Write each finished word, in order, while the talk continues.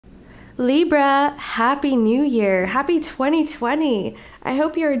Libra, Happy New Year. Happy 2020. I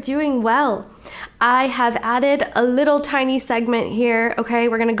hope you're doing well. I have added a little tiny segment here. Okay,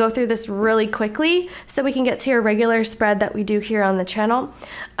 we're going to go through this really quickly so we can get to your regular spread that we do here on the channel.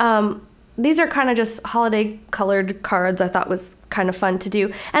 These are kind of just holiday colored cards I thought was kind of fun to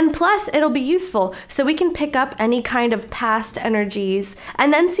do. And plus, it'll be useful so we can pick up any kind of past energies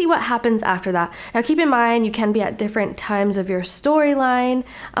and then see what happens after that. Now, keep in mind, you can be at different times of your storyline.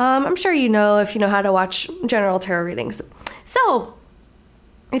 I'm sure you know if you know how to watch general tarot readings. So,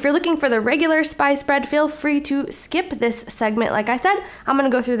 if you're looking for the regular spy spread, feel free to skip this segment. Like I said, I'm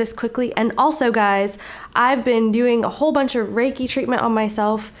going to go through this quickly. And also, guys, I've been doing a whole bunch of Reiki treatment on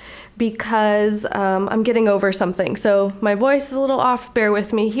myself because I'm getting over something. So my voice is a little off. Bear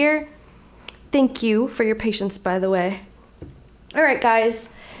with me here. Thank you for your patience, by the way. All right, guys.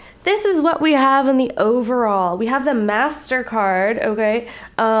 This is what we have in the overall. We have the Master card, okay?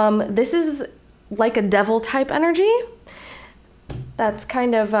 This is like a devil type energy. That's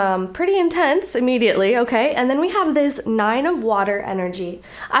kind of pretty intense immediately, okay? And then we have this Nine of Water energy.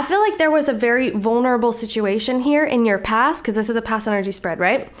 I feel like there was a very vulnerable situation here in your past, because this is a past energy spread,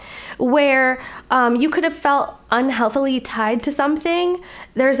 right? Where you could have felt unhealthily tied to something.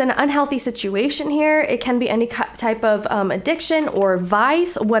 There's an unhealthy situation here. It can be any type of addiction or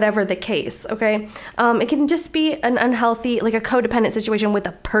vice, whatever the case, okay? It can just be an unhealthy, like a codependent situation with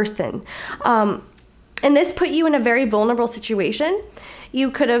a person. And this put you in a very vulnerable situation. You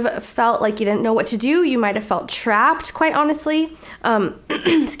could have felt like you didn't know what to do. You might have felt trapped, quite honestly.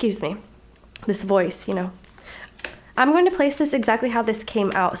 Excuse me, this voice, you know. I'm going to place this exactly how this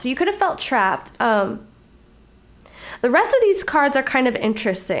came out. So you could have felt trapped. The rest of these cards are kind of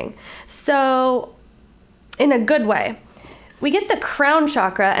interesting. So in a good way. We get the crown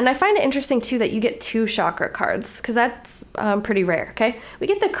chakra, and I find it interesting too that you get 2 chakra cards because that's pretty rare, okay? We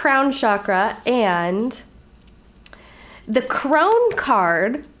get the crown chakra and the crone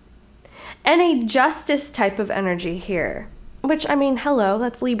card and a justice type of energy here, which, I mean, hello,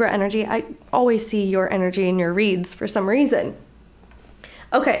 that's Libra energy. I always see your energy in your reads for some reason.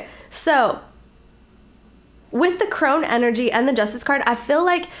 Okay, so with the crone energy and the justice card, I feel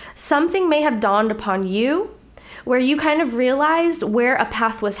like something may have dawned upon you where you kind of realized where a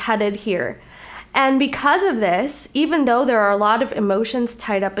path was headed here. And because of this, even though there are a lot of emotions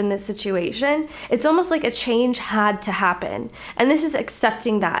tied up in this situation, it's almost like a change had to happen. And this is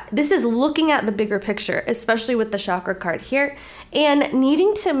accepting that. This is looking at the bigger picture, especially with the chakra card here, and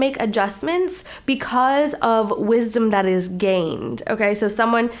needing to make adjustments because of wisdom that is gained. Okay, so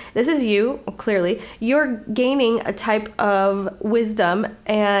someone, this is you, clearly, you're gaining a type of wisdom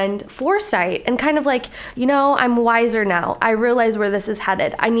and foresight and kind of like, you know, I'm wiser now. I realize where this is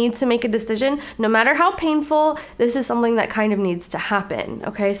headed. I need to make a decision. No matter how painful, this is something that kind of needs to happen.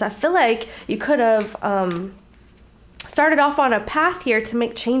 Okay, so I feel like you could have started off on a path here to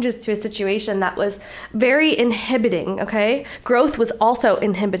make changes to a situation that was very inhibiting, okay? Growth was also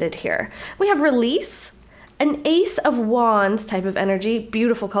inhibited here. We have release, an Ace of Wands type of energy.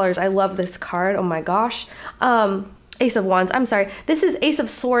 Beautiful colors. I love this card. Oh my gosh. Ace of Wands, I'm sorry. This is Ace of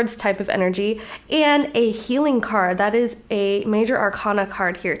Swords type of energy and a healing card. That is a major arcana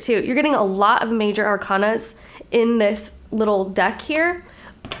card here too. You're getting a lot of major arcanas in this little deck here.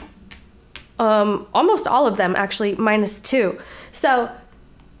 Almost all of them actually, -2. So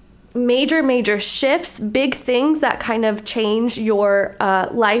major shifts, big things that kind of change your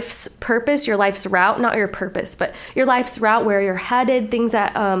life's purpose, your life's route, not your purpose, but your life's route, where you're headed, things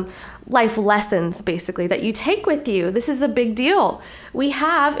that life lessons basically that you take with you. This is a big deal. We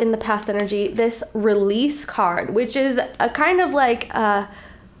have in the past energy this release card, which is a kind of like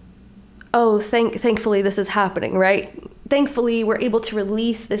oh, thankfully this is happening, right? Thankfully, we're able to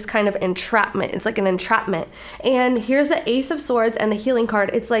release this kind of entrapment. It's like an entrapment. And here's the Ace of Swords and the healing card.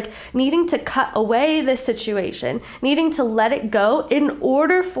 It's like needing to cut away this situation, needing to let it go in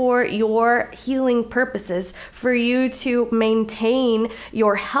order for your healing purposes, for you to maintain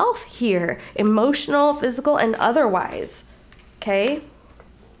your health here, emotional, physical, and otherwise, okay?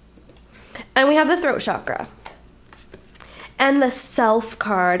 And we have the throat chakra and the self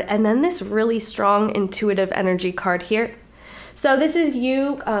card, and then this really strong intuitive energy card here. So this is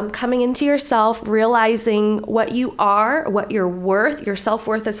you coming into yourself, realizing what you are, what you're worth. Your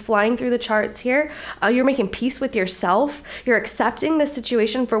self-worth is flying through the charts here. You're making peace with yourself. You're accepting the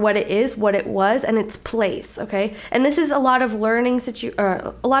situation for what it is, what it was, and its place, okay? And this is a lot of learning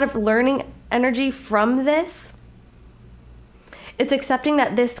energy from this. It's accepting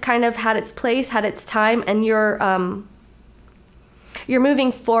that this kind of had its place, had its time, and you're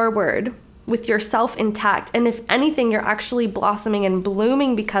moving forward with yourself intact. And if anything, you're actually blossoming and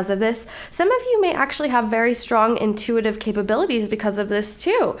blooming because of this. Some of you may actually have very strong intuitive capabilities because of this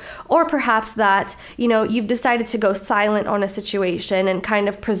too. Or perhaps that, you know, you've decided to go silent on a situation and kind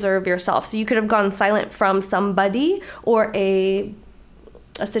of preserve yourself. So you could have gone silent from somebody or a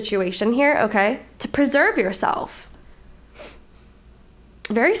situation here, okay, to preserve yourself.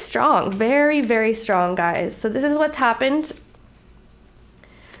 Very strong, very, very strong, guys. So this is what's happened.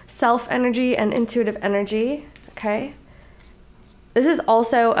 Self energy and intuitive energy, okay? This is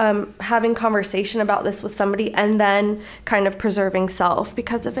also having conversation about this with somebody and then kind of preserving self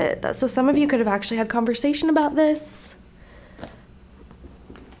because of it. So some of you could have actually had conversation about this.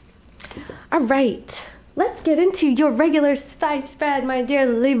 All right, let's get into your regular spy spread, my dear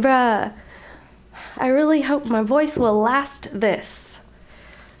Libra. I really hope my voice will last this.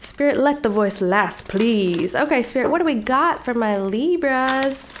 Spirit, let the voice last, please. Okay, Spirit, what do we got for my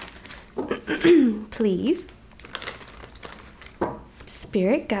Libras? Please.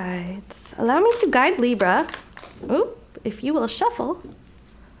 Spirit guides. Allow me to guide Libra. Oop, if you will shuffle.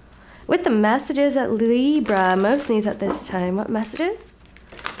 With the messages that Libra most needs at this time. What messages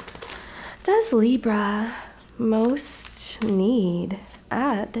does Libra most need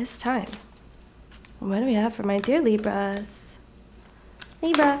at this time? What do we have for my dear Libras?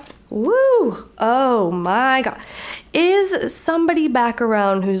 Libra. Woo! Oh my God. Is somebody back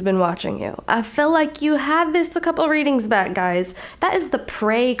around who's been watching you? I feel like you had this a couple readings back, guys. That is the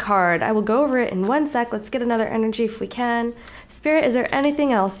Pray card. I will go over it in one sec. Let's get another energy if we can. Spirit, is there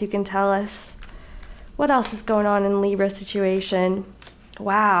anything else you can tell us? What else is going on in Libra situation?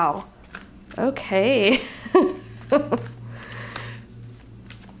 Wow. Okay.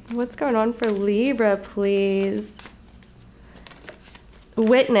 What's going on for Libra, please?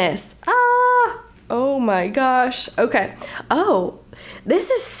 Witness. Ah, oh my gosh. Okay. Oh,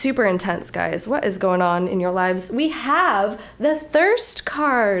 this is super intense, guys. What is going on in your lives? We have the Thirst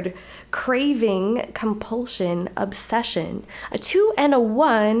card. Craving, compulsion, obsession. A 2 and a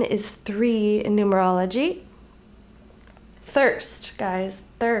 1 is 3 in numerology. Thirst, guys.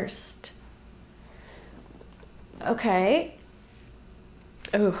 Thirst. Okay.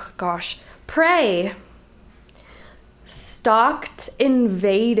 Oh gosh. Pray. Stalked,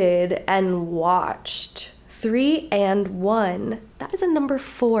 invaded, and watched. 3 and 1. That is a number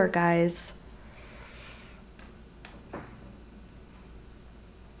 4, guys.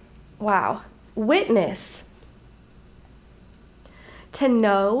 Wow. Witness. To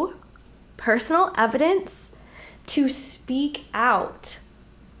know. Personal evidence. To speak out.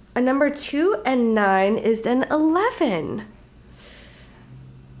 A number 2 and 9 is an 11.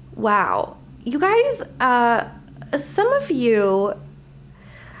 Wow. You guys, some of you,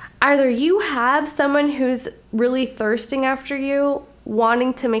 either you have someone who's really thirsting after you,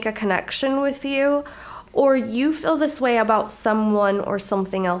 wanting to make a connection with you, or you feel this way about someone or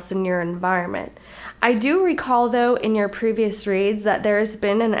something else in your environment. I do recall, though, in your previous reads that there's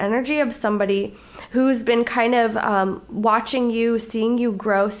been an energy of somebody who's been kind of watching you, seeing you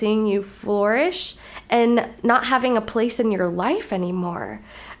grow, seeing you flourish, and not having a place in your life anymore,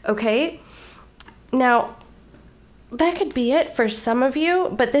 okay? Now, that could be it for some of you,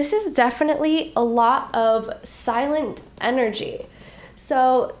 but this is definitely a lot of silent energy.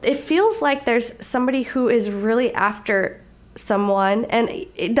 So it feels like there's somebody who is really after someone, and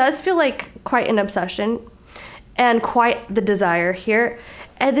it does feel like quite an obsession and quite the desire here.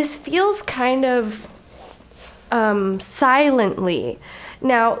 And this feels kind of silently.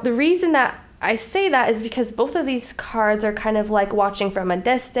 Now, the reason that I say that is because both of these cards are kind of like watching from a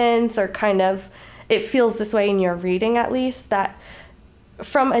distance, or kind of, it feels this way in your reading at least, that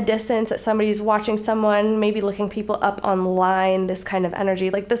from a distance that somebody's watching someone, maybe looking people up online, this kind of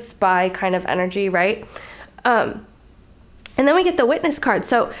energy, like the spy kind of energy, right? And then we get the Witness card.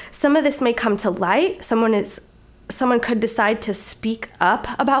 So some of this may come to light. Someone could decide to speak up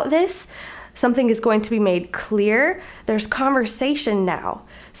about this. Something is going to be made clear. There's conversation now.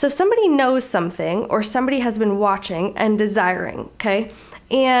 So somebody knows something, or somebody has been watching and desiring, okay?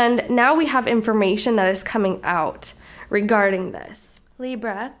 And now we have information that is coming out regarding this.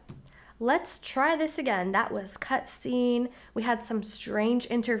 Libra, let's try this again. That was cutscene. We had some strange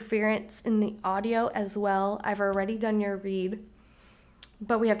interference in the audio as well. I've already done your read,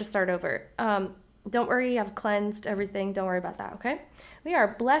 but we have to start over. Don't worry, I've cleansed everything. Don't worry about that, okay? We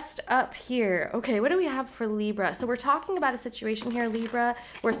are blessed up here. Okay, what do we have for Libra? So we're talking about a situation here, Libra,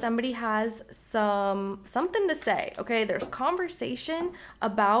 where somebody has something to say, okay? There's conversation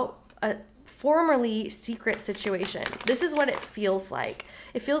about a formerly secret situation. This is what it feels like.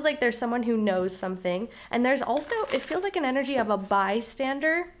 It feels like there's someone who knows something, and there's also, it feels like an energy of a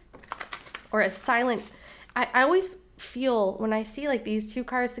bystander. or a silent, I always feel when I see like these two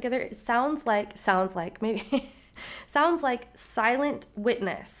cards together, it sounds like maybe sounds like silent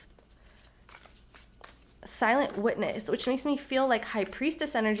witness, which makes me feel like high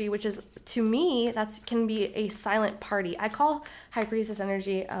priestess energy, which is, to me, that's can be a silent party. I call high priestess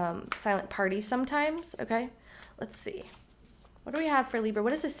energy silent party sometimes. Okay, let's see, what do we have for Libra?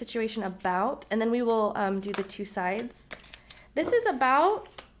 What is this situation about? And then we will do the two sides. This is about,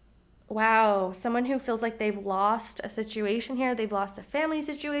 wow, someone who feels like they've lost a situation here. They've lost a family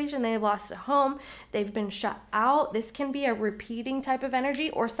situation. They've lost a home. They've been shut out. This can be a repeating type of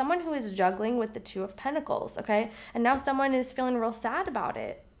energy, or someone who is juggling with the Two of Pentacles, okay? And now someone is feeling real sad about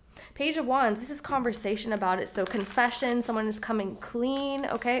it. Page of Wands, this is conversation about it. So confession, someone is coming clean,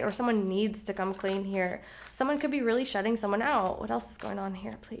 okay? Or someone needs to come clean here. Someone could be really shutting someone out. What else is going on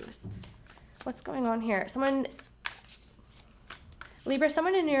here, please? What's going on here? Libra,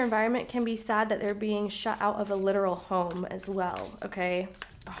 someone in your environment can be sad that they're being shut out of a literal home as well, okay?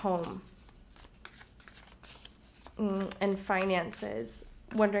 A home. And finances.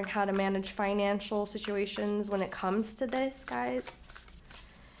 Wondering how to manage financial situations when it comes to this, guys.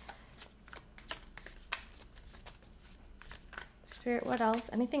 Spirit, what else?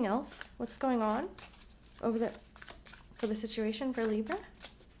 Anything else? What's going on for the situation for Libra?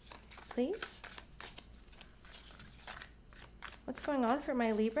 Please? What's going on for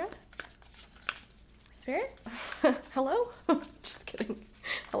my Libra? Spirit? Hello? Just kidding.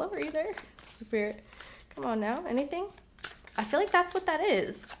 Hello, are you there? Spirit, come on now. Anything? I feel like that's what that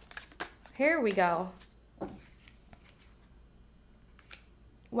is. Here we go.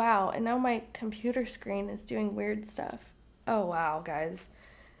 Wow, and now my computer screen is doing weird stuff. Oh, wow, guys.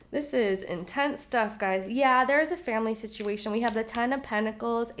 This is intense stuff, guys. Yeah, there's a family situation. We have the Ten of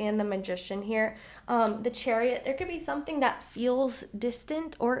Pentacles and the Magician here. The Chariot, there could be something that feels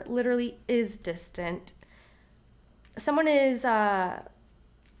distant or literally is distant. Someone is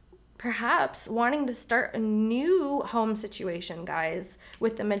perhaps wanting to start a new home situation, guys,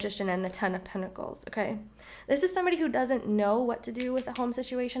 with the Magician and the Ten of Pentacles, okay? This is somebody who doesn't know what to do with the home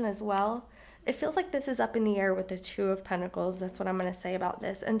situation as well. It feels like this is up in the air with the Two of Pentacles. That's what I'm going to say about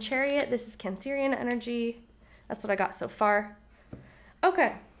this. And Chariot, this is Cancerian energy. That's what I got so far.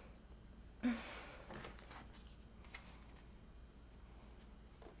 Okay.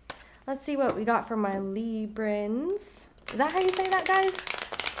 Let's see what we got for my Librans. Is that how you say that, guys?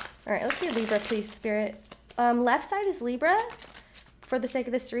 All right, let's see Libra, please, Spirit. Left side is Libra. For the sake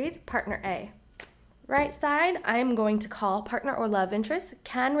of this read, partner A. Right side, I'm going to call partner or love interest.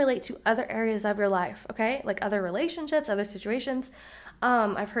 Can relate to other areas of your life, okay? Like other relationships, other situations.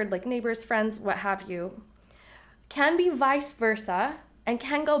 I've heard like neighbors, friends, what have you. Can be vice versa and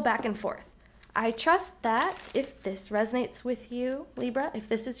can go back and forth. I trust that if this resonates with you, Libra, if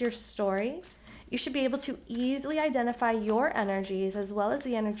this is your story, you should be able to easily identify your energies as well as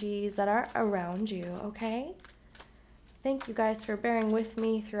the energies that are around you, okay? Thank you guys for bearing with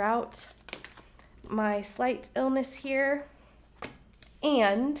me throughout my slight illness here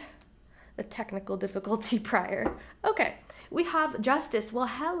and the technical difficulty prior. Okay, we have Justice. Well,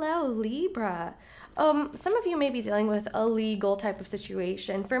 hello, Libra. Some of you may be dealing with a legal type of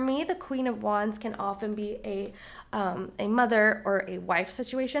situation. For me, the Queen of Wands can often be a mother or a wife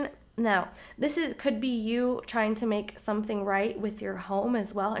situation. Now, could be you trying to make something right with your home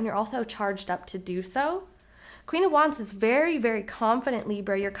as well, and you're also charged up to do so. Queen of Wands is very, very confident,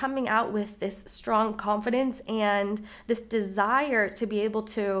 Libra. You're coming out with this strong confidence and this desire to be able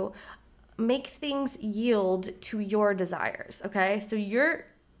to make things yield to your desires, okay? So you're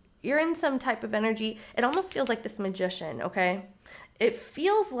in some type of energy. It almost feels like this Magician, okay? It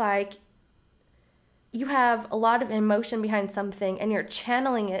feels like you have a lot of emotion behind something and you're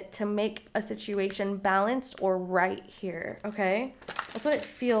channeling it to make a situation balanced or right here, okay? That's what it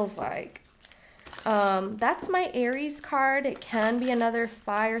feels like. That's my Aries card. It can be another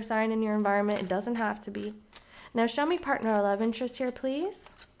fire sign in your environment. It doesn't have to be. Now show me partner or love interest here,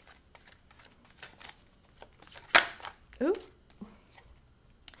 please. Ooh.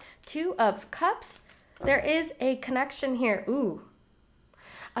 Two of Cups. There is a connection here. Ooh.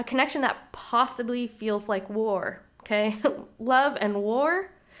 A connection that possibly feels like war, okay? Love and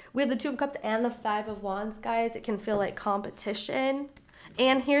war. We have the Two of Cups and the Five of Wands, guys. It can feel like competition.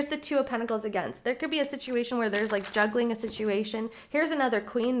 And here's the Two of Pentacles against. There could be a situation where there's like juggling a situation. Here's another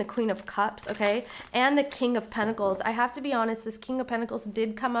queen, the Queen of Cups, okay? And the King of Pentacles. I have to be honest, this King of Pentacles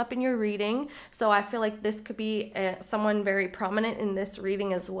did come up in your reading. So I feel like this could be someone very prominent in this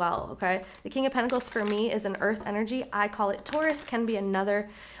reading as well, okay? The King of Pentacles for me is an earth energy. I call it Taurus, can be another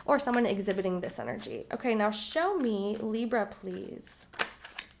or someone exhibiting this energy. Okay, now show me Libra, please.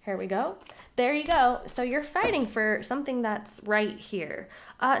 Here we go. There you go. So you're fighting for something that's right here.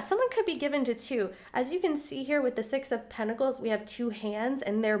 Someone could be given to two. As you can see here with the Six of Pentacles, we have two hands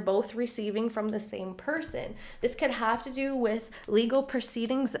and they're both receiving from the same person. This could have to do with legal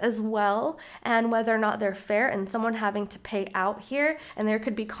proceedings as well and whether or not they're fair and someone having to pay out here, and there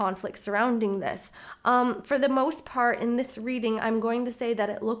could be conflict surrounding this. For the most part in this reading, I'm going to say that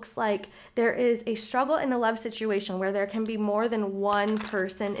it looks like there is a struggle in a love situation where there can be more than one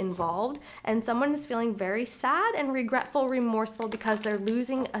person involved, and someone is feeling very sad and regretful, remorseful because they're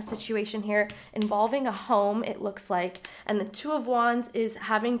losing a situation here involving a home, it looks like. And the Two of Wands is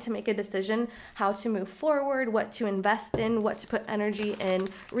having to make a decision how to move forward, what to invest in, what to put energy in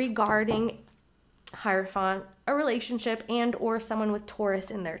regarding Hierophant, a relationship, and or someone with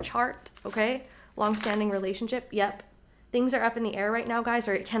Taurus in their chart. Okay, long-standing relationship. Yep, things are up in the air right now, guys,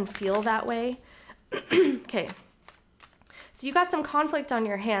 or it can feel that way. Okay, so you got some conflict on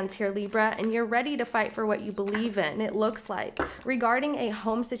your hands here, Libra, and you're ready to fight for what you believe in, it looks like, regarding a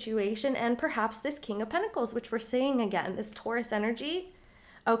home situation and perhaps this King of Pentacles, which we're seeing again, this Taurus energy.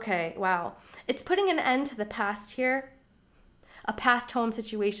 Okay, wow, it's putting an end to the past here. A past home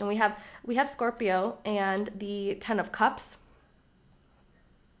situation. We have Scorpio and the Ten of Cups.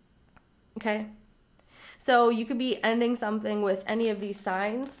 Okay. So you could be ending something with any of these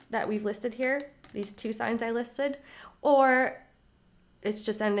signs that we've listed here, these two signs I listed, or it's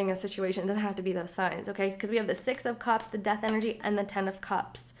just ending a situation. It doesn't have to be those signs, okay? Because we have the Six of Cups, the Death energy, and the Ten of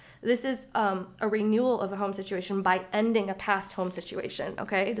Cups. This is a renewal of a home situation by ending a past home situation,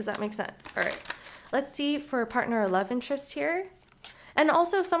 okay? Does that make sense? All right. Let's see for partner or love interest here. And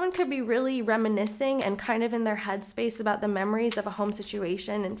also someone could be really reminiscing and kind of in their headspace about the memories of a home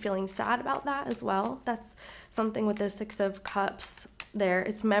situation and feeling sad about that as well. That's something with the Six of Cups there.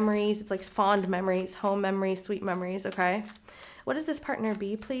 It's memories. It's like fond memories, home memories, sweet memories, okay? What is this partner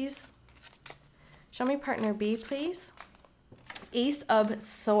B, please? Show me partner B, please. Ace of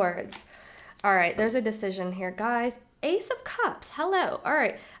Swords. All right, there's a decision here, guys. Ace of Cups, hello. All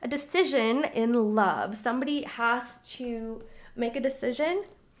right, a decision in love. Somebody has to make a decision.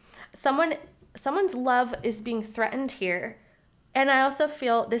 Someone's love is being threatened here. And I also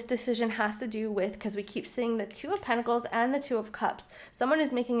feel this decision has to do with, because we keep seeing the Two of Pentacles and the Two of Cups. Someone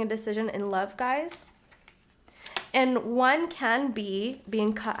is making a decision in love, guys. And one can be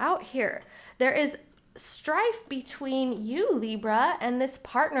being cut out here. There is strife between you, Libra, and this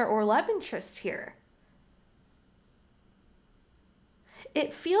partner or love interest here.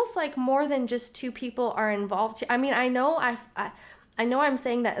 It feels like more than just two people are involved here. I mean, I know I'm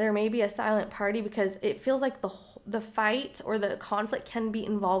saying that there may be a silent party because it feels like the fight or the conflict can be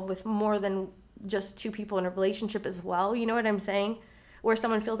involved with more than just two people in a relationship as well. You know what I'm saying? Where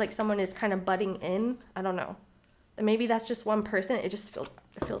someone feels like someone is kind of butting in. I don't know. And maybe that's just one person. It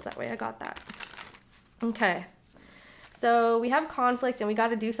feels that way. I got that. Okay. So we have conflict and we got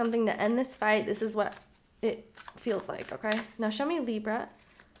to do something to end this fight. This is what it feels like, okay? Now show me Libra.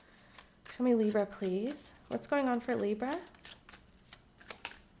 Show me Libra, please. What's going on for Libra?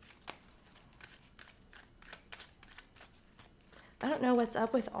 I don't know what's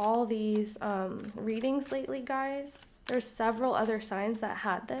up with all these readings lately, guys. There's several other signs that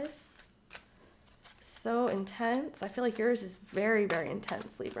had this. So intense. I feel like yours is very, very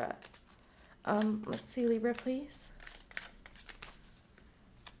intense, Libra. Let's see, Libra, please.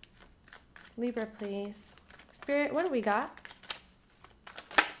 Libra, please. Spirit, what do we got?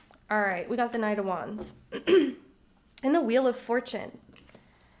 All right, we got the Knight of Wands. And the Wheel of Fortune.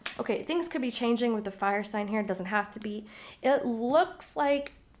 Okay, things could be changing with the fire sign here. It doesn't have to be. It looks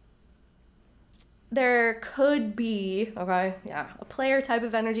like there could be, okay, yeah, a player type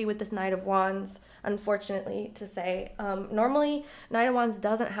of energy with this Knight of Wands, unfortunately to say. Normally, Knight of Wands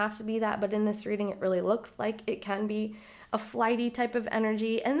doesn't have to be that, but in this reading, it really looks like it can be a flighty type of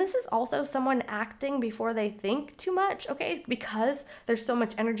energy. And this is also someone acting before they think too much, okay? Because there's so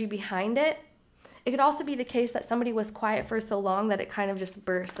much energy behind it. It could also be the case that somebody was quiet for so long that it kind of just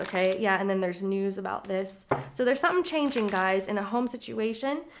bursts, okay? Yeah, and then there's news about this. So there's something changing, guys, in a home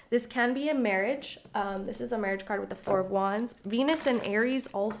situation. This can be a marriage. This is a marriage card with the Four of Wands. Venus and Aries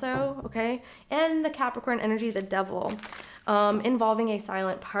also, okay? And the Capricorn energy, the Devil, involving a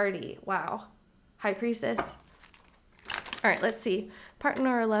silent party. Wow. High Priestess. All right, let's see.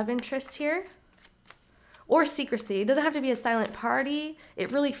 Partner or love interest here. Or secrecy. It doesn't have to be a silent party.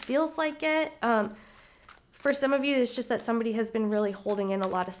 It really feels like it. For some of you, it's just that somebody has been really holding in a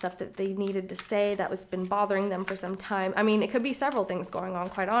lot of stuff that they needed to say that was been bothering them for some time. I mean, it could be several things going on,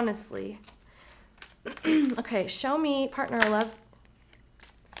 quite honestly. Okay, show me partner or love.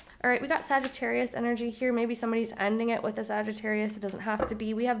 All right, we got Sagittarius energy here. Maybe somebody's ending it with a Sagittarius. It doesn't have to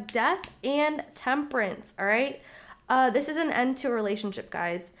be. We have Death and Temperance, all right? This is an end to a relationship,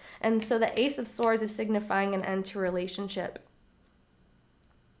 guys. And so the Ace of Swords is signifying an end to a relationship.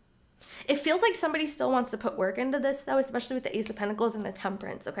 It feels like somebody still wants to put work into this, though, especially with the Ace of Pentacles and the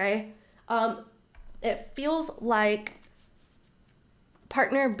Temperance, okay? It feels like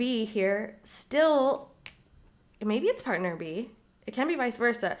partner B here still, maybe it's partner B. It can be vice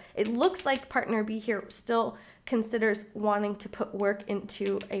versa. It looks like partner B here still considers wanting to put work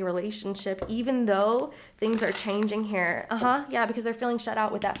into a relationship, even though things are changing here. Yeah, because they're feeling shut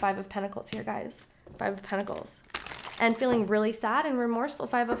out with that Five of Pentacles here, guys. Five of Pentacles. And feeling really sad and remorseful.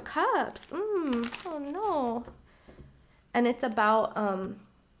 Five of Cups. Oh no. And it's about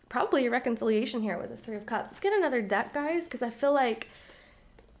probably a reconciliation here with the Three of Cups. Let's get another deck, guys, because I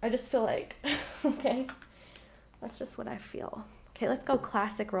just feel like, okay, that's just what I feel. Okay, let's go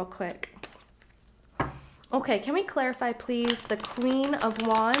classic real quick. Okay, can we clarify, please, the Queen of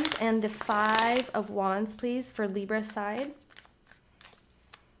Wands and the Five of Wands, please, for Libra side?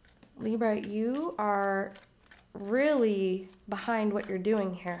 Libra, you are really behind what you're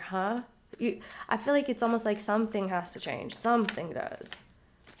doing here, huh? I feel like it's almost like something has to change. Something does.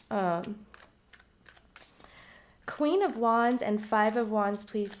 Queen of Wands and Five of Wands,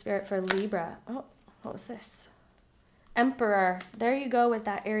 please, Spirit, for Libra. Oh, what was this? Emperor. There you go with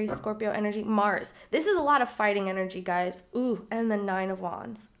that Aries Scorpio energy. Mars. This is a lot of fighting energy, guys. Ooh, and the Nine of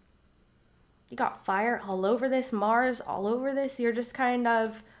Wands. You got fire all over this, Mars all over this. You're just kind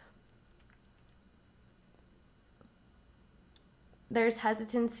of, there's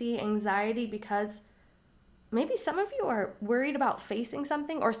hesitancy, anxiety, because maybe some of you are worried about facing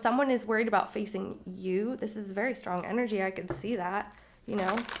something, or someone is worried about facing you. This is very strong energy. I can see that, you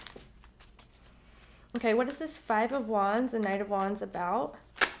know. Okay, what is this Five of Wands, the Knight of Wands about?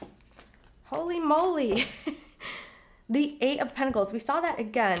 Holy moly. The Eight of Pentacles. We saw that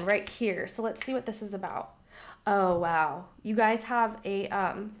again right here. So let's see what this is about. Oh, wow. You guys have a,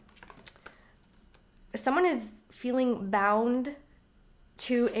 someone is feeling bound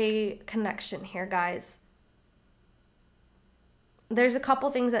to a connection here, guys. There's a couple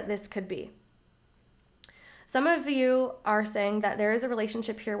things that this could be. Some of you are saying that there is a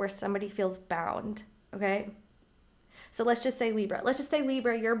relationship here where somebody feels bound. Okay, so let's just say Libra. Let's just say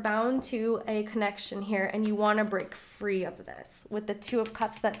Libra, you're bound to a connection here and you want to break free of this with the Two of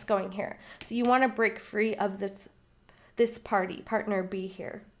Cups that's going here. So you want to break free of this partner B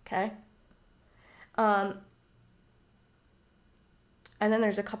here, okay? And then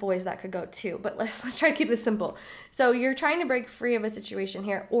there's a couple ways that could go too, but let's try to keep this simple. So you're trying to break free of a situation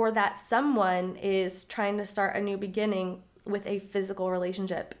here, or that someone is trying to start a new beginning with a physical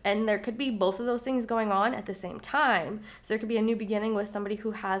relationship, and there could be both of those things going on at the same time. So there could be a new beginning with somebody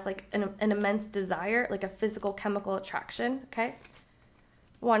who has like an immense desire, like a physical chemical attraction, okay,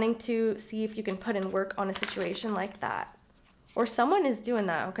 wanting to see if you can put in work on a situation like that, or someone is doing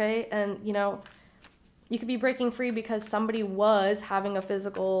that, okay? And you know, you could be breaking free because somebody was having a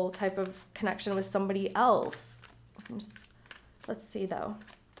physical type of connection with somebody else. Let's see though.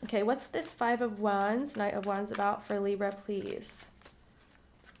 Okay, what's this Five of Wands, Knight of Wands about for Libra, please?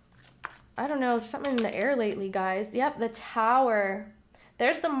 I don't know, something in the air lately, guys. Yep, the Tower.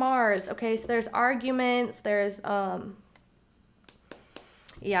 There's the Mars. Okay, so there's arguments. There's,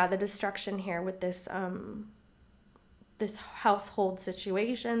 yeah, the destruction here with this, this household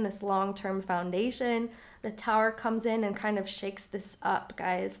situation, this long-term foundation. The Tower comes in and kind of shakes this up,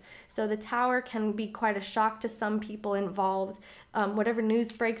 guys. So the Tower can be quite a shock to some people involved. Whatever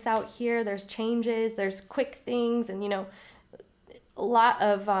news breaks out here, there's changes, there's quick things, and you know, a lot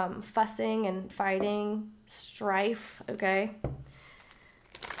of fussing and fighting, strife, okay?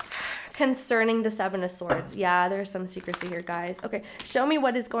 Concerning the Seven of Swords. Yeah, there's some secrecy here, guys. Okay, show me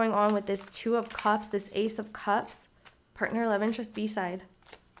what is going on with this Two of Cups, this Ace of Cups. Partner, love interest, B-side.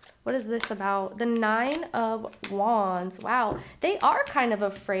 What is this about? The Nine of Wands. Wow, they are kind of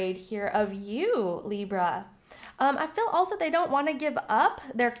afraid here of you, Libra. I feel also they don't want to give up.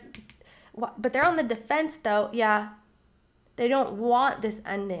 But they're on the defense, though. Yeah, they don't want this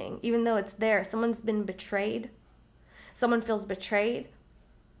ending, even though it's there. Someone's been betrayed. Someone feels betrayed.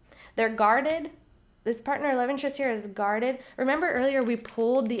 They're guarded. This partner love interest here is guarded. Remember earlier we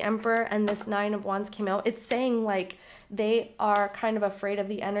pulled the Emperor and this Nine of Wands came out. It's saying like they are kind of afraid of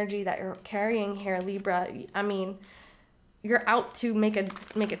the energy that you're carrying here, Libra. I mean, you're out to make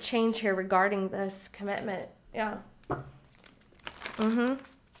a change here regarding this commitment. Yeah.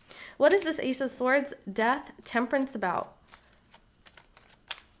 What is this Ace of Swords, Death, Temperance about?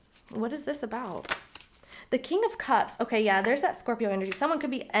 What is this about? The King of Cups. Okay, yeah, there's that Scorpio energy. Someone could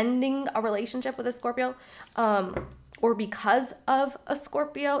be ending a relationship with a Scorpio, or because of a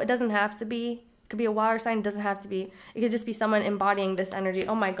Scorpio. It doesn't have to be. It could be a water sign. It doesn't have to be. It could just be someone embodying this energy.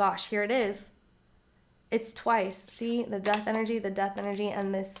 Oh my gosh, here it is. It's twice. See, the death energy,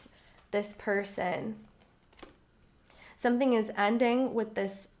 and this person. Something is ending with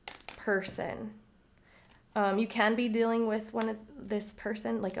this person. You can be dealing with one of this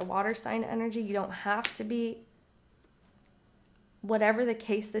person, like a water sign energy. You don't have to be. Whatever the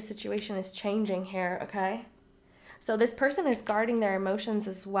case, the situation is changing here, okay? So this person is guarding their emotions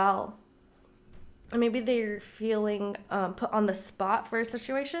as well. And maybe they're feeling put on the spot for a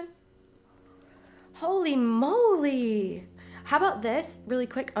situation. Holy moly! How about this really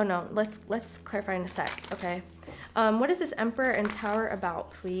quick? Oh no, let's clarify in a sec, okay? What is this Emperor and Tower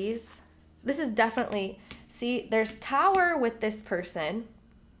about, please? This is definitely, see, there's Tower with this person.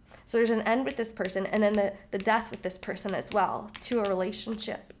 So there's an end with this person, and then the death with this person as well, to a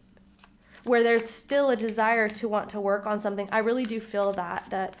relationship where there's still a desire to want to work on something. I really do feel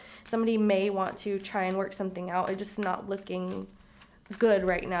that somebody may want to try and work something out. It's just not looking good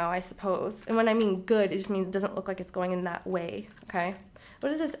right now, I suppose. And when I mean good, it just means it doesn't look like it's going in that way, okay?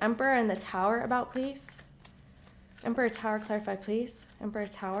 What is this Emperor and the Tower about, please? Emperor, Tower, clarify, please. Emperor,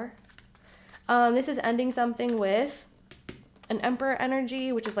 Tower. This is ending something with an Emperor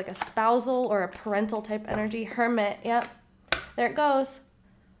energy, which is like a spousal or a parental type energy. Hermit, yep. There it goes.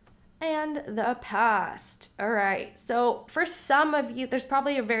 And the past. All right. So for some of you, there's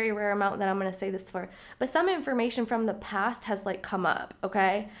probably a very rare amount that I'm going to say this for, but some information from the past has like come up,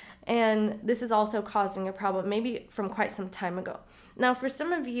 okay? And this is also causing a problem, maybe from quite some time ago. Now, for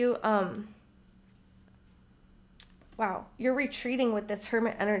some of you, wow, you're retreating with this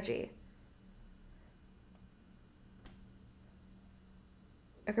Hermit energy.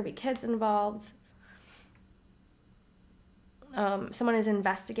 There could be kids involved. Someone is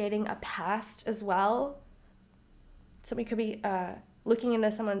investigating a past as well. Somebody could be looking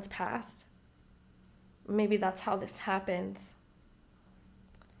into someone's past. Maybe that's how this happens.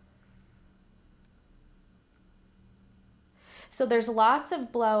 So there's lots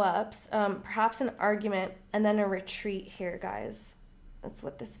of blow-ups, perhaps an argument, and then a retreat here, guys. That's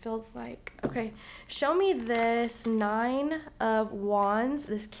what this feels like. Okay, show me this Nine of Wands,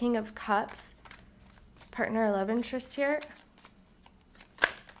 this King of Cups, partner, love interest here.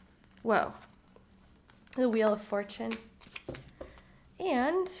 Whoa. The Wheel of Fortune.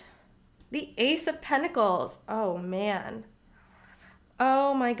 And the Ace of Pentacles. Oh, man.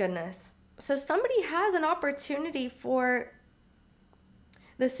 Oh, my goodness. So somebody has an opportunity for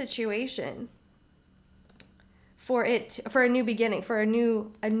the situation. For a new beginning. For a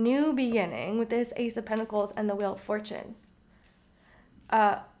new beginning with this Ace of Pentacles and the Wheel of Fortune.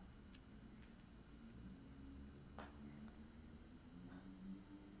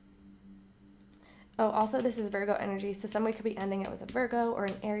 Oh, also this is Virgo energy, so somebody could be ending it with a Virgo or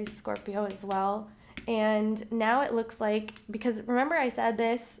an Aries Scorpio as well. And now it looks like, because remember I said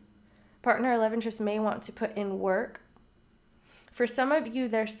this, partner or love interest may want to put in work. For some of you,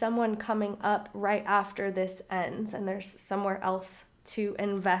 there's someone coming up right after this ends, and there's somewhere else to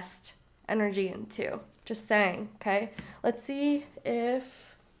invest energy into. Just saying, okay? Let's see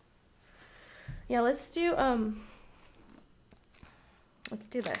if, yeah, let's do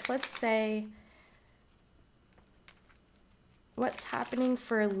this. Let's say, what's happening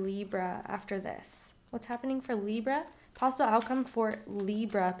for Libra after this? What's happening for Libra? Possible outcome for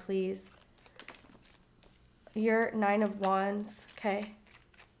Libra, please. Your Nine of Wands, okay?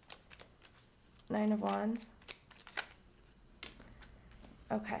 Nine of Wands.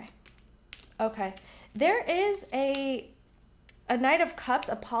 Okay. Okay. There is a Knight of Cups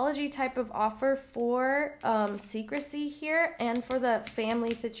apology type of offer for secrecy here and for the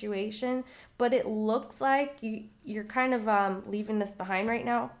family situation, but it looks like you're kind of leaving this behind right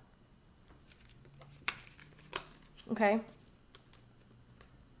now. Okay.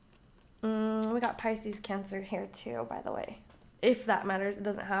 We got Pisces, Cancer here too, by the way. If that matters, it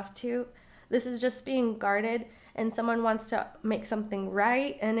doesn't have to. This is just being guarded, and someone wants to make something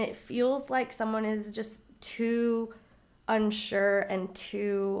right, and it feels like someone is just too unsure and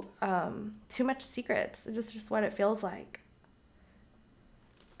too much secrets. It's just what it feels like.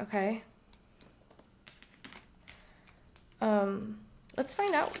 Okay. Let's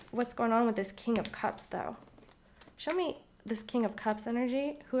find out what's going on with this King of Cups, though. Show me this King of Cups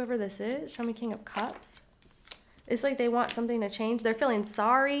energy. Whoever this is, show me King of Cups. It's like they want something to change. They're feeling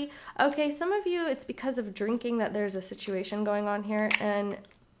sorry. Okay, some of you, it's because of drinking that there's a situation going on here, and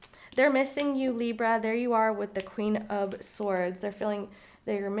they're missing you, Libra. There you are with the Queen of Swords. They're feeling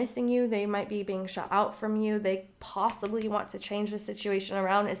They're missing you. They might be being shut out from you. They possibly want to change the situation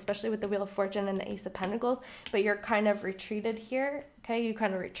around, especially with the Wheel of Fortune and the Ace of Pentacles. But you're kind of retreated here. Okay, you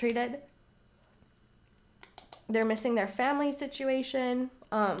kind of retreated. They're missing their family situation,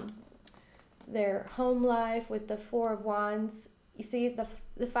 their home life with the Four of Wands. You see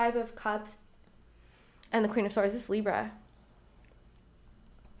the Five of Cups and the Queen of Swords. This is Libra.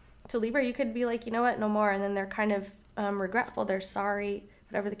 So Libra, you could be like, you know what, no more. And then they're kind of regretful. They're sorry,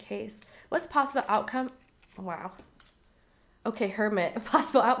 whatever the case. What's possible outcome? Wow. Okay, Hermit,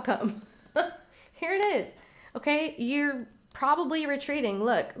 possible outcome. Here it is. Okay, you're probably retreating.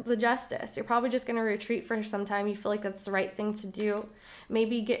 Look, the Justice. You're probably just going to retreat for some time. You feel like that's the right thing to do.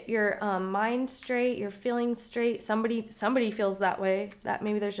 Maybe get your mind straight, your feelings straight. Somebody feels that way, that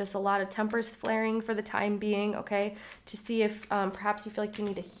maybe there's just a lot of tempers flaring for the time being, okay? To see if perhaps you feel like you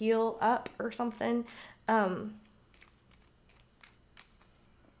need to heal up or something.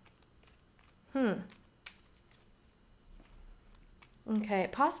 Okay,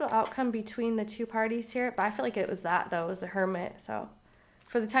 possible outcome between the two parties here. But I feel like it was that, though. It was the Hermit. So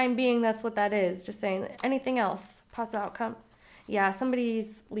for the time being, that's what that is. Just saying. Anything else? Possible outcome? Yeah,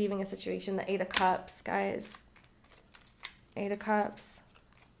 somebody's leaving a situation. The Eight of Cups, guys. Eight of Cups.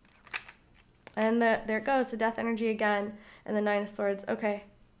 And there it goes. The Death energy again. And the Nine of Swords. Okay.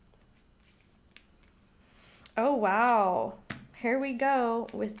 Oh, wow. Here we go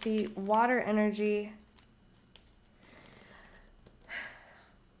with the water energy.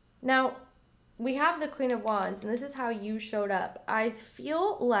 Now, we have the Queen of Wands, and this is how you showed up. I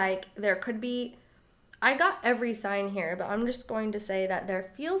feel like there could be, I got every sign here, but I'm just going to say that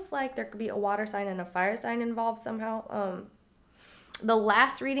there feels like there could be a water sign and a fire sign involved somehow. The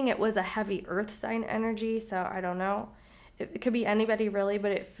last reading, it was a heavy earth sign energy, so I don't know. It could be anybody really,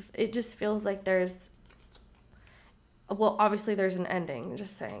 but it just feels like there's, well, obviously there's an ending,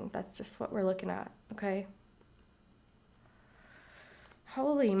 just saying. That's just what we're looking at, okay?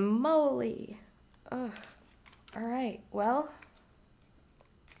 Holy moly. Ugh. All right, well.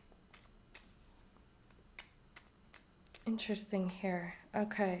 Interesting here.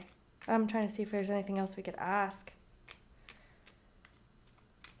 Okay. I'm trying to see if there's anything else we could ask.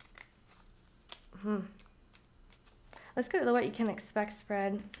 Let's go to the what you can expect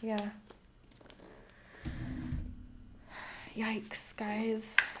spread. Yeah. Yikes,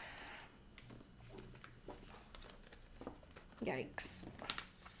 guys. Yikes.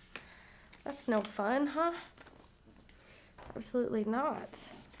 That's no fun, huh? Absolutely not.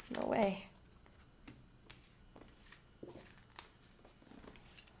 No way.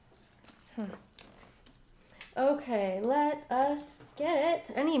 Okay, let us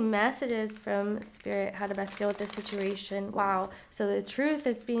get any messages from Spirit, how to best deal with this situation. Wow, so the truth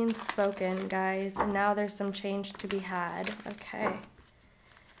is being spoken, guys, and now there's some change to be had. Okay.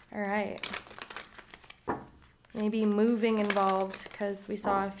 All right. Maybe moving involved, because we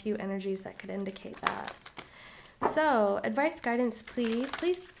saw a few energies that could indicate that. So, advice, guidance, please.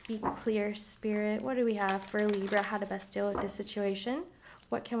 Please be clear, Spirit. What do we have for Libra? How to best deal with this situation?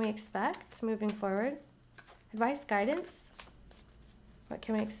 What can we expect moving forward? Advice, guidance. What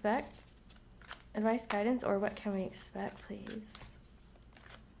can we expect? Advice, guidance, or what can we expect, please?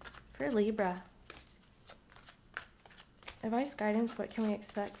 For Libra. Advice, guidance, what can we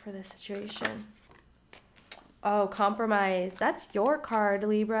expect for this situation? Oh, compromise. That's your card,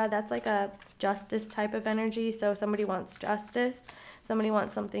 Libra. That's like a justice type of energy. So somebody wants justice. Somebody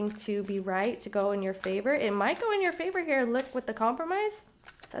wants something to be right, to go in your favor. It might go in your favor here. Look, with the compromise.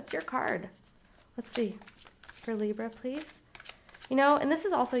 That's your card. Let's see. For Libra, please. You know, and this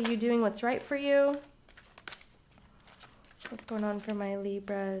is also you doing what's right for you. What's going on for my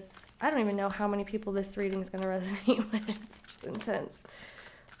Libras? I don't even know how many people this reading is going to resonate with. It's intense.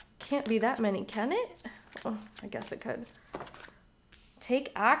 Can't be that many, can it? Oh, I guess it could.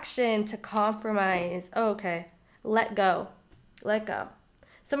 Take action to compromise. Oh, okay. Let go. Let go.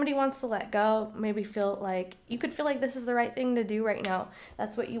 Somebody wants to let go. Maybe feel like, you could feel like this is the right thing to do right now.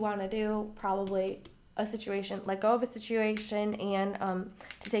 That's what you want to do. Probably a situation. Let go of a situation and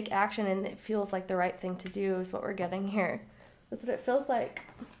to take action, and it feels like the right thing to do is what we're getting here. That's what it feels like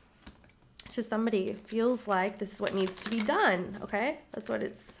to somebody. It feels like this is what needs to be done. Okay? That's what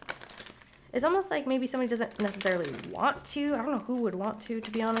it's almost like maybe somebody doesn't necessarily want to. I don't know who would want to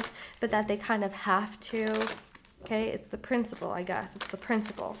be honest, but that they kind of have to. Okay, it's the principle, I guess. It's the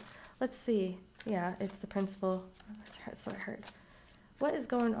principle. Let's see. Yeah, it's the principle. That's what I heard. What is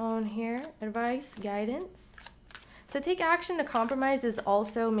going on here? Advice, guidance. So take action to compromise is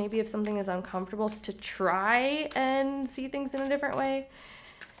also maybe if something is uncomfortable to try and see things in a different way,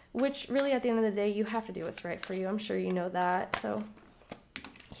 which really at the end of the day, you have to do what's right for you. I'm sure you know that. So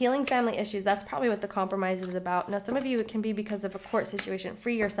Healing family issues. That's probably what the compromise is about. Now, some of you, it can be because of a court situation.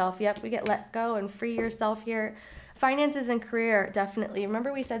 Free yourself. Yep, we get let go and free yourself here. Finances and career, definitely.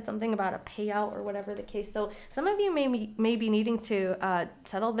 Remember we said something about a payout or whatever the case. So some of you may be needing to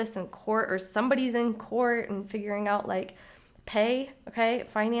settle this in court, or somebody's in court and figuring out like pay, okay,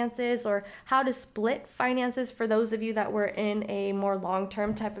 finances, or how to split finances for those of you that were in a more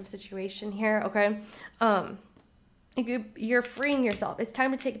long-term type of situation here, okay? You're freeing yourself. It's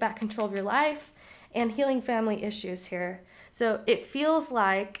time to take back control of your life and healing family issues here. So it feels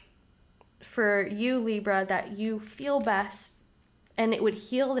like for you, Libra, that you feel best and it would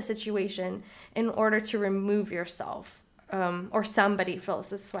heal the situation in order to remove yourself, or somebody feels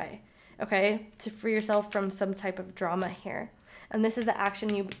this way, okay, to free yourself from some type of drama here. And this is the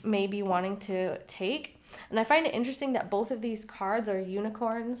action you may be wanting to take. And I find it interesting that both of these cards are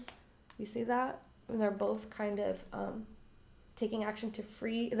unicorns. You see that? And they're both kind of taking action to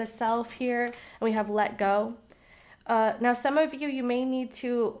free the self here. And we have let go. Now, some of you, you may need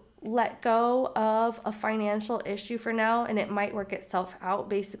to let go of a financial issue for now, and it might work itself out,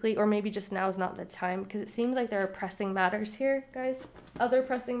 basically. Or maybe just now is not the time, because it seems like there are pressing matters here, guys. Other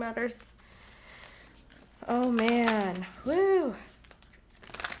pressing matters. Oh, man. Woo.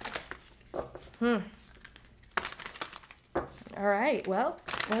 All right. Well,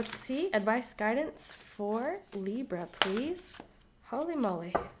 let's see. Advice, guidance for Libra, please. Holy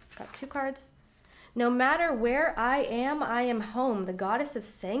moly. Got 2 cards. No matter where I am home. The goddess of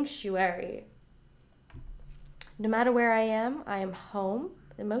sanctuary. No matter where I am home.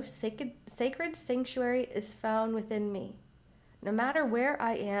 The most sacred sanctuary is found within me. No matter where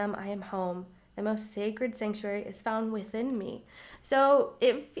I am home. The most sacred sanctuary is found within me. So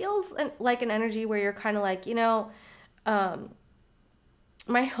it feels like an energy where you're kind of like, you know,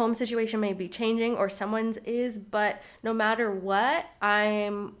 my home situation may be changing, or someone's is, but no matter what,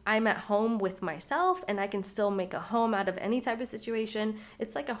 I'm at home with myself, and I can still make a home out of any type of situation.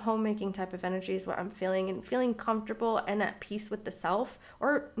 It's like a homemaking type of energy is what I'm feeling, and feeling comfortable and at peace with the self,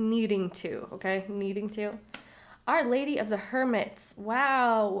 or needing to, okay? Needing to. Our Lady of the Hermits.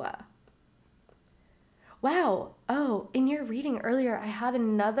 Wow. Wow. Oh, in your reading earlier, I had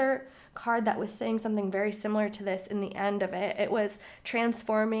another card that was saying something very similar to this in the end of it. It was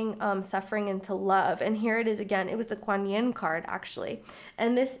transforming suffering into love. And here it is again. It was the Kuan Yin card, actually.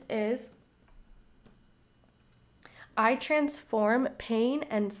 And this is, I transform pain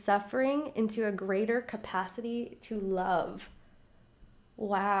and suffering into a greater capacity to love.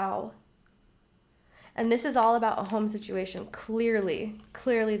 Wow. And this is all about a home situation. Clearly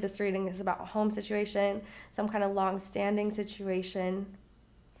this reading is about a home situation, some kind of long-standing situation,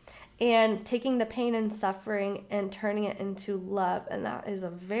 and taking the pain and suffering and turning it into love. And that is a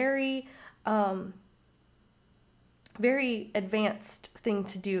very, very advanced thing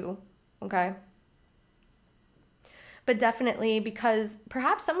to do, okay? But definitely, because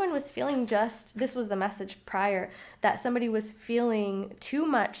perhaps someone was feeling this was the message prior, that somebody was feeling too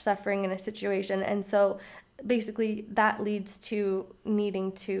much suffering in a situation. And so basically that leads to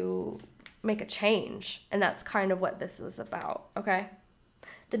needing to make a change. And that's kind of what this was about, okay?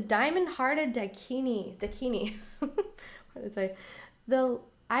 The diamond-hearted Dakini. What did I say?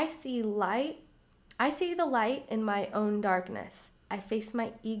 I see the light in my own darkness. I face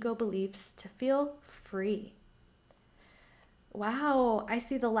my ego beliefs to feel free. Wow, I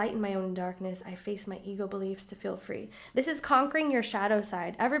see the light in my own darkness. I face my ego beliefs to feel free. This is conquering your shadow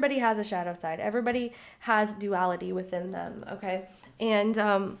side. Everybody has a shadow side. Everybody has duality within them, okay?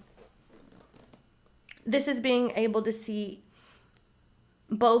 And this is being able to see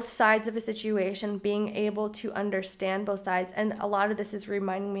both sides of a situation, being able to understand both sides. And a lot of this is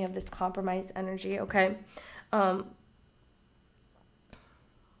reminding me of this compromise energy, okay?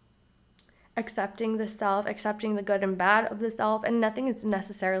 Accepting the self, accepting the good and bad of the self, and nothing is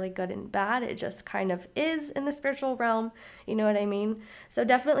necessarily good and bad. It just kind of is in the spiritual realm. You know what I mean? So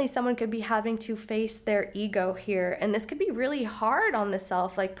definitely someone could be having to face their ego here, and this could be really hard on the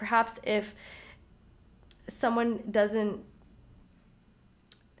self. Like perhaps if someone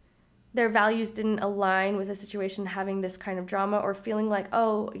their values didn't align with a situation, having this kind of drama, or feeling like,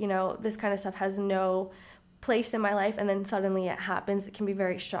 oh, you know, this kind of stuff has no place in my life, and then suddenly it happens. It can be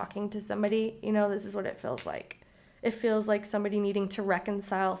very shocking to somebody. You know, this is what it feels like. It feels like somebody needing to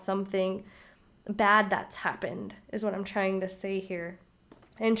reconcile something bad that's happened, is what I'm trying to say here.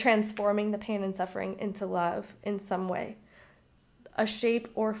 And transforming the pain and suffering into love in some way. A shape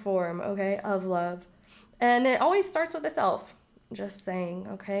or form, okay, of love. And it always starts with the self. Just saying,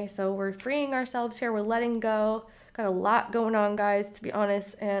 okay? So we're freeing ourselves here. We're letting go. Got a lot going on, guys, to be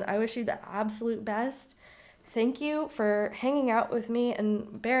honest. And I wish you the absolute best. thank you for hanging out with me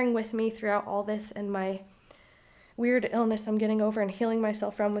and bearing with me throughout all this and my weird illness I'm getting over and healing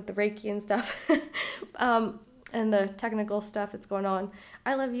myself from with the Reiki and stuff. And the technical stuff that's going on.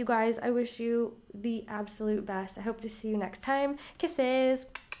 I love you guys. I wish you the absolute best. I hope to see you next time. Kisses.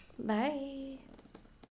 Bye.